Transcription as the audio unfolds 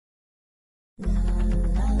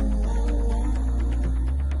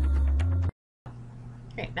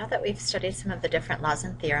Right, now that we've studied some of the different laws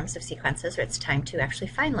and theorems of sequences, it's time to actually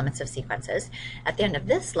find limits of sequences. At the end of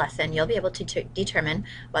this lesson, you'll be able to determine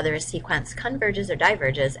whether a sequence converges or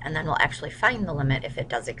diverges, and then we'll actually find the limit if it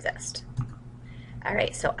does exist. All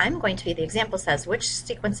right, so I'm going to be, the example says, which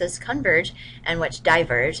sequences converge and which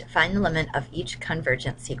diverge? Find the limit of each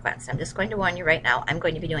convergent sequence. I'm just going to warn you right now, I'm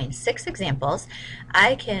going to be doing 6 examples.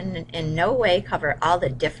 I can in no way cover all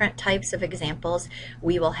the different types of examples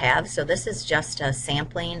we will have, so this is just a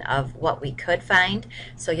sampling of what we could find.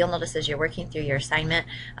 So you'll notice as you're working through your assignment,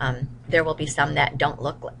 there will be some that don't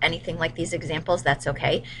look anything like these examples. That's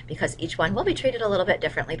okay, because each one will be treated a little bit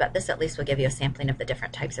differently, but this at least will give you a sampling of the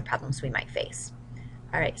different types of problems we might face.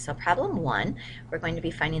 All right, so problem 1, we're going to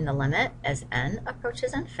be finding the limit as n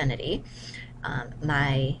approaches infinity.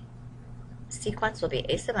 My sequence will be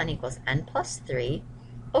a sub n equals n plus 3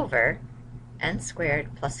 over n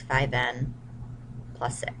squared plus 5n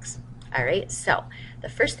plus 6. All right, so the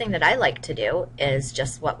first thing that I like to do is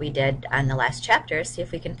just what we did on the last chapter, see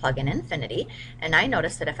if we can plug in infinity. And I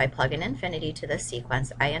notice that if I plug in infinity to this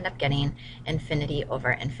sequence, I end up getting infinity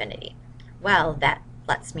over infinity. Well, that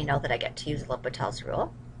lets me know that I get to use L'Hopital's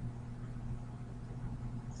rule.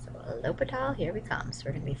 So L'Hopital, here we come. So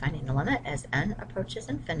we're going to be finding the limit as n approaches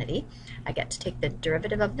infinity. I get to take the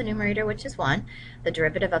derivative of the numerator, which is 1. The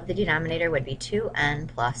derivative of the denominator would be 2n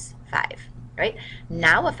plus 5. Right?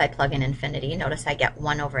 Now if I plug in infinity, notice I get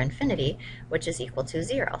 1 over infinity, which is equal to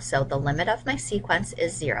 0. So the limit of my sequence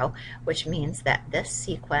is 0, which means that this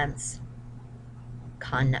sequence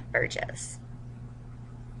converges.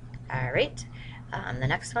 All right. The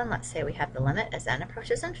next one, let's say we have the limit as n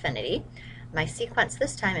approaches infinity. My sequence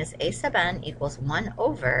this time is a sub n equals 1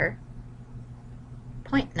 over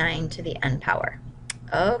 0.9 to the n power.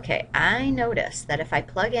 Okay, I notice that if I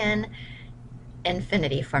plug in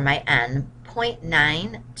infinity for my n,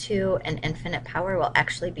 0.9 to an infinite power will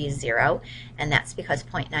actually be 0, and that's because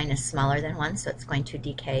 0.9 is smaller than 1, so it's going to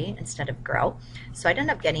decay instead of grow. So I'd end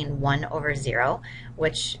up getting 1 over 0,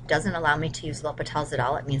 which doesn't allow me to use L'Hopital's at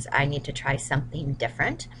all. It means I need to try something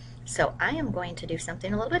different. So I am going to do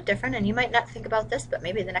something a little bit different, and you might not think about this, but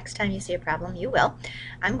maybe the next time you see a problem, you will.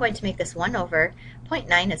 I'm going to make this 1 over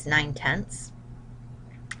 0.9 is 9/10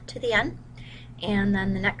 to the n. And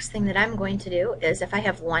then the next thing that I'm going to do is if I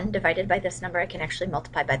have 1 divided by this number, I can actually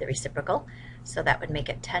multiply by the reciprocal. So that would make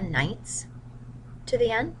it 10/9 to the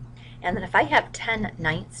n. And then if I have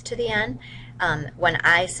 10/9 to the n,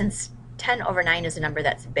 since 10 over 9 is a number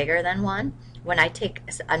that's bigger than 1, when I take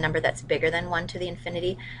a number that's bigger than 1 to the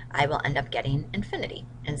infinity, I will end up getting infinity.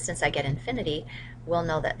 And since I get infinity, we'll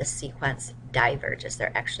know that the sequence diverges.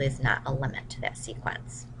 There actually is not a limit to that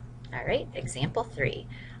sequence. All right, example 3.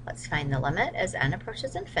 Let's find the limit as n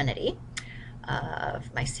approaches infinity.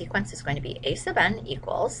 My sequence is going to be a sub n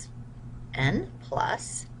equals n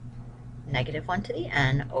plus -1 to the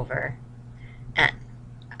n over n.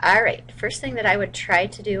 All right, first thing that I would try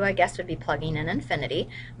to do, I guess, would be plugging in infinity.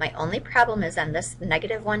 My only problem is on this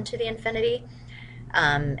 -1 to the infinity.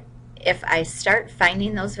 If I start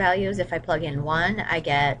finding those values, if I plug in 1, I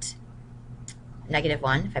get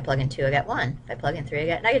 -1. If I plug in 2, I get 1. If I plug in 3, I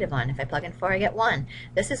get -1. If I plug in 4, I get 1.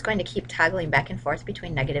 This is going to keep toggling back and forth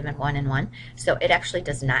between -1 and 1, so it actually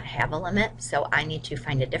does not have a limit, so I need to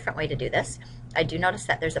find a different way to do this. I do notice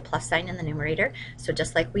that there's a plus sign in the numerator, so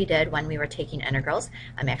just like we did when we were taking integrals,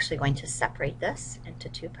 I'm actually going to separate this into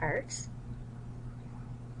 2 parts.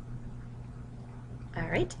 All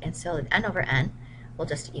right, and so n over n will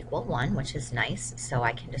just equal 1, which is nice, so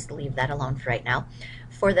I can just leave that alone for right now.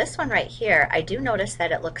 For this one right here, I do notice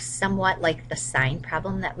that it looks somewhat like the sign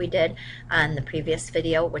problem that we did on the previous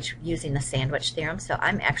video, which using the sandwich theorem, so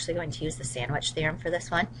I'm actually going to use the sandwich theorem for this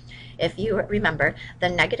one. If you remember, the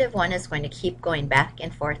 -1 is going to keep going back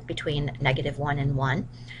and forth between -1 and 1,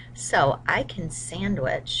 so I can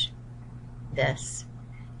sandwich this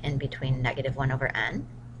in between -1 over n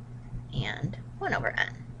and 1 over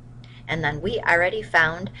n. And then we already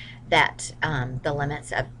found that the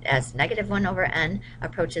limits of as -1 over n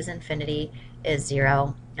approaches infinity is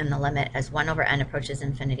 0, and the limit as 1 over n approaches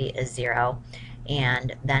infinity is 0.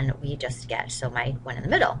 And then we just get, so my one in the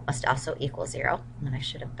middle must also equal 0. And then I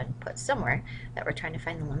should have been put somewhere that we're trying to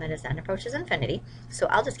find the limit as n approaches infinity. So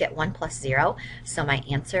I'll just get 1 plus 0. So my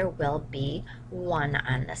answer will be 1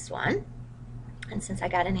 on this one. And since I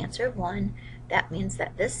got an answer of 1, that means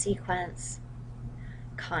that this sequence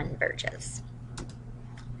converges.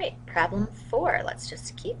 Right, problem 4. Let's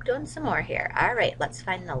just keep doing some more here. All right, let's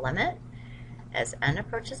find the limit as n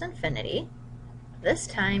approaches infinity. This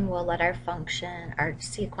time we'll let our function, our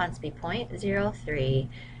sequence be 0.03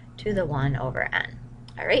 to the 1 over n.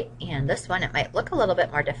 All right, and this one, it might look a little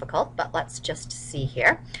bit more difficult, but let's just see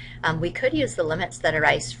here. We could use the limits that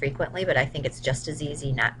arise frequently, but I think it's just as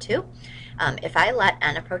easy not to. If I let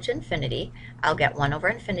n approach infinity, I'll get 1 over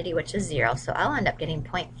infinity, which is 0, so I'll end up getting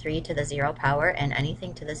 0.3 to the 0 power, and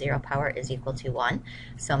anything to the 0 power is equal to 1.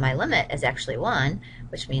 So my limit is actually 1,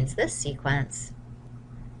 which means this sequence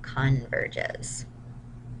converges.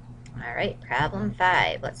 All right, problem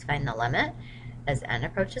 5. Let's find the limit as n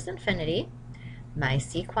approaches infinity. My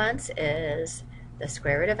sequence is the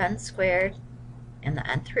square root of n squared and the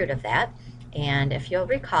nth root of that. And if you'll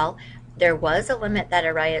recall, there was a limit that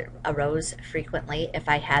arose frequently if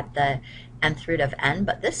I had the nth root of n,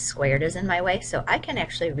 but this squared is in my way, so I can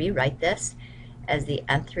actually rewrite this as the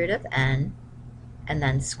nth root of n and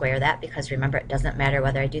then square that, because remember, it doesn't matter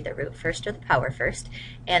whether I do the root first or the power first.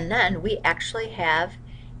 And then we actually have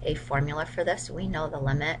a formula for this. We know the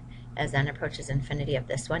limit as n approaches infinity of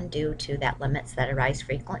this one, due to that limits that arise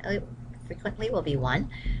frequently will be 1.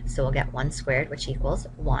 So we'll get 1 squared, which equals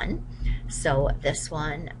 1. So this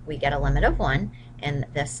one, we get a limit of 1, and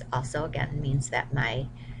this also again means that my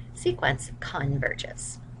sequence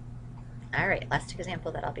converges. All right, last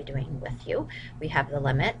example that I'll be doing with you. We have the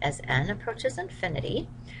limit as n approaches infinity,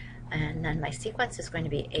 and then my sequence is going to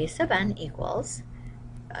be a sub n equals,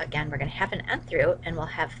 again, we're going to have an nth root, and we'll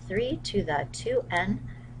have 3 to the 2n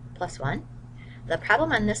plus 1. The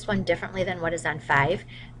problem on this one, differently than what is on 5,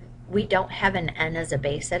 we don't have an n as a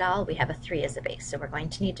base at all. We have a 3 as a base, so we're going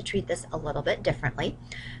to need to treat this a little bit differently.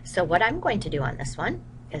 So what I'm going to do on this one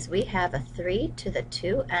is we have a 3 to the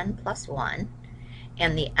 2n plus 1,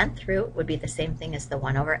 and the nth root would be the same thing as the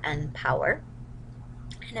 1 over n power.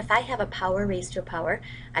 And if I have a power raised to a power,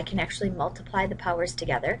 I can actually multiply the powers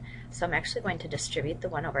together. So I'm actually going to distribute the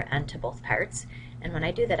 1 over n to both parts. And when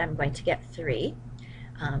I do that, I'm going to get 3.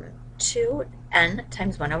 2n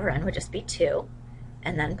times 1 over n would just be 2.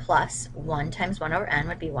 And then plus 1 times 1 over n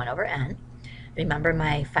would be 1 over n. Remember,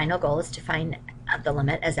 my final goal is to find the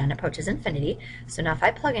limit as n approaches infinity. So now if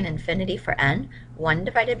I plug in infinity for n, 1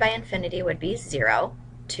 divided by infinity would be 0.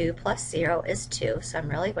 2 plus 0 is 2, so I'm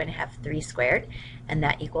really going to have 3 squared, and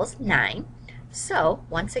that equals 9. So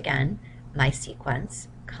once again, my sequence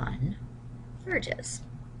converges.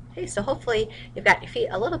 Okay, so hopefully you've got your feet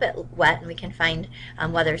a little bit wet, and we can find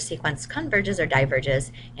whether sequence converges or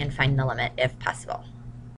diverges and find the limit if possible.